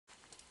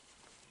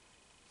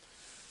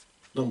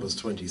Numbers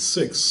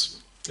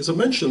 26. There's a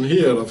mention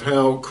here of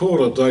how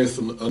Korah,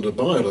 Dathan and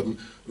Abiram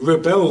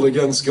rebelled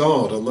against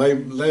God, and they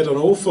led an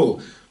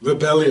awful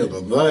rebellion,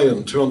 and they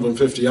and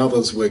 250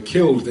 others were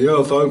killed. The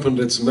earth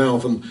opened its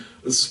mouth and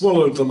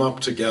swallowed them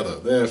up together,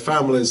 their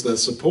families, their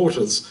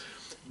supporters.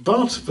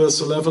 But, verse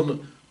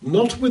 11,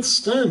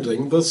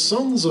 notwithstanding, the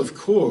sons of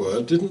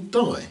Korah didn't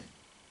die.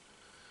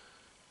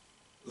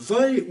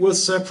 They were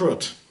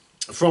separate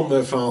from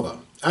their father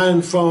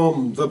and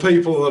from the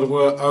people that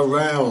were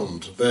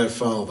around their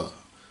father,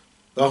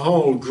 the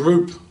whole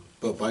group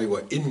that they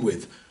were in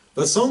with.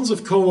 The sons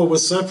of Korah were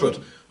separate.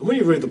 And when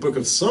you read the book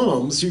of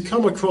Psalms, you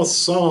come across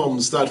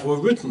psalms that were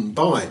written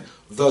by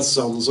the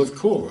sons of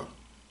Korah.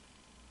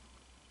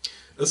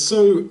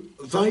 So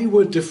they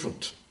were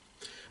different.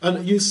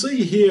 And you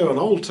see here an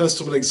Old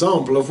Testament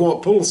example of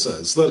what Paul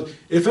says, that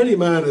if any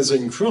man is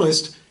in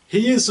Christ,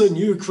 he is a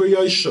new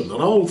creation,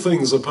 and old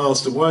things are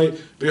passed away.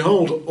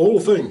 Behold, all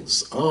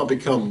things are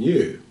become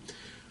new.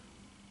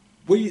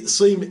 We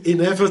seem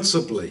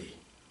inevitably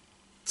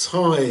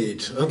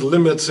tied and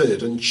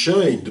limited and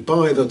chained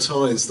by the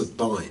ties that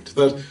bind.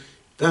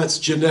 That's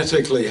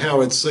genetically how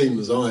it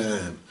seems I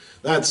am.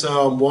 That's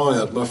how I'm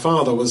wired. My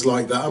father was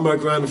like that, and my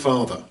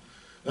grandfather,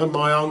 and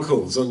my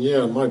uncles,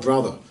 and my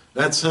brother.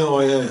 That's how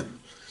I am.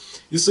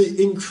 You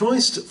see, in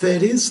Christ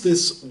there is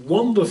this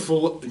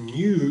wonderful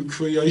new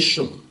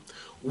creation,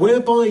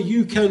 whereby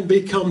you can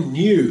become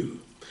new,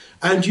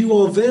 and you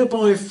are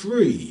thereby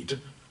freed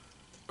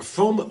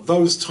from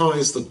those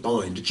ties that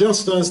bind,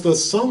 just as the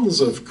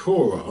sons of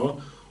Korah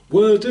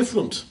were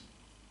different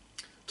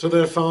to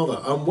their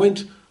father and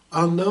went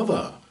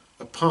another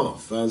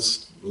path,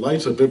 as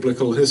later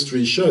biblical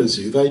history shows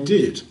you they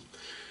did.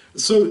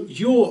 So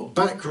your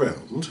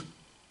background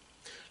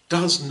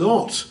does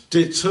not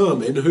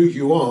determine who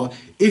you are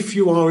if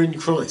you are in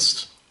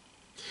Christ.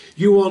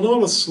 You are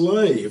not a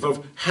slave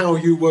of how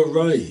you were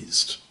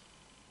raised.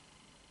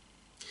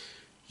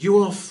 You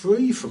are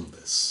free from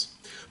this.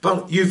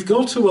 But you've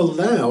got to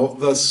allow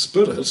the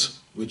Spirit,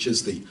 which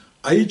is the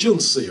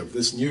agency of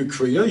this new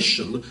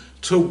creation,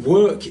 to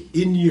work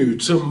in you,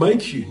 to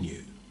make you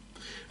new.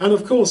 And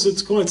of course,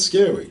 it's quite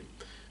scary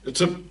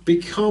to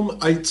become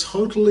a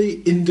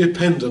totally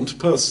independent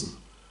person,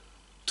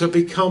 to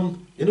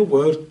become, in a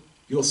word,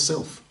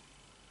 yourself,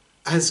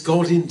 as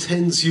God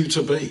intends you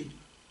to be,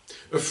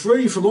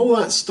 free from all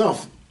that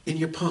stuff in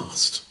your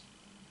past.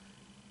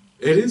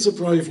 It is a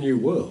brave new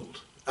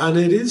world, and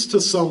it is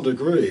to some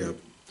degree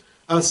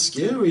a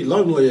scary,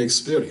 lonely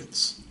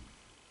experience,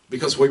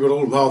 because we would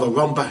all rather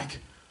run back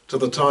to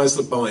the ties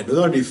that bind and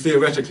only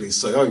theoretically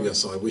say, oh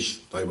yes, I wish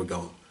they were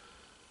gone.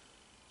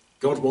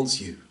 God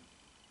wants you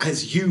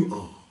as you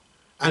are,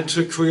 and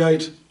to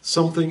create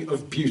something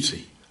of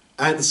beauty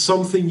and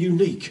something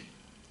unique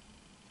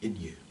in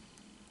you.